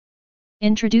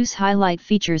Introduce highlight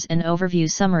features and overview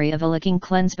summary of ELEKING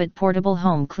Cleansebot Portable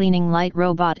Home Cleaning Light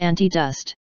Robot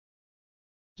Anti-Dust.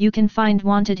 You can find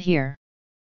wanted here.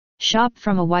 Shop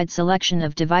from a wide selection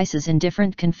of devices in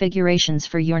different configurations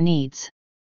for your needs.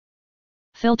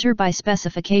 Filter by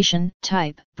specification,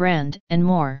 type, brand, and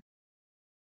more.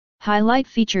 Highlight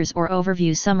features or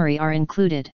overview summary are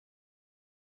included.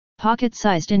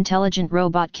 Pocket-sized intelligent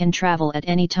robot can travel at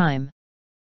any time.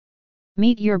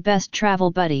 Meet your best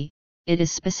travel buddy. It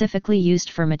is specifically used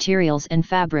for materials and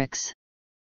fabrics.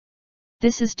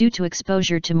 This is due to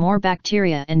exposure to more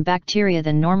bacteria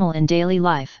than normal in daily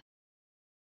life.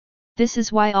 This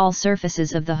is why all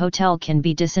surfaces of the hotel can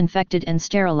be disinfected and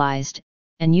sterilized,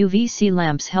 and UVC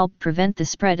lamps help prevent the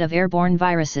spread of airborne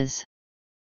viruses.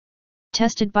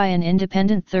 Tested by an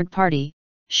independent third party,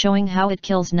 showing how it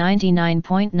kills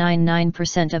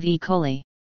 99.99% of E. coli.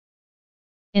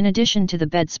 In addition to the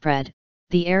bedspread,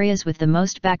 the areas with the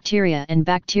most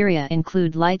bacteria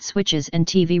include light switches and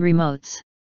TV remotes.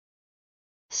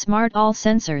 Smart All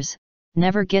sensors,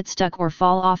 never get stuck or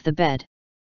fall off the bed.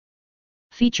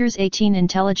 Features 18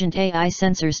 intelligent AI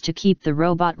sensors to keep the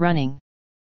robot running.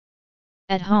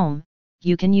 At home,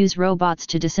 you can use robots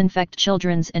to disinfect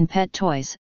children's and pet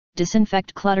toys,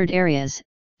 disinfect cluttered areas,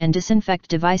 and disinfect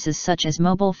devices such as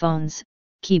mobile phones,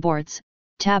 keyboards,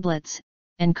 tablets,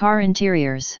 and car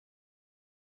interiors.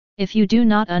 If you do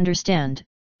not understand,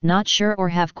 not sure or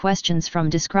have questions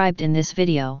from described in this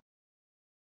video,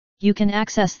 you can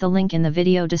access the link in the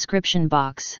video description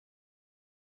box.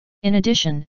 In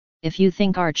addition, if you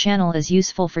think our channel is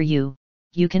useful for you,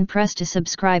 you can press to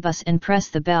subscribe us and press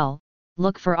the bell,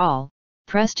 look for all,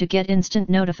 press to get instant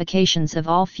notifications of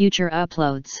all future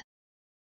uploads.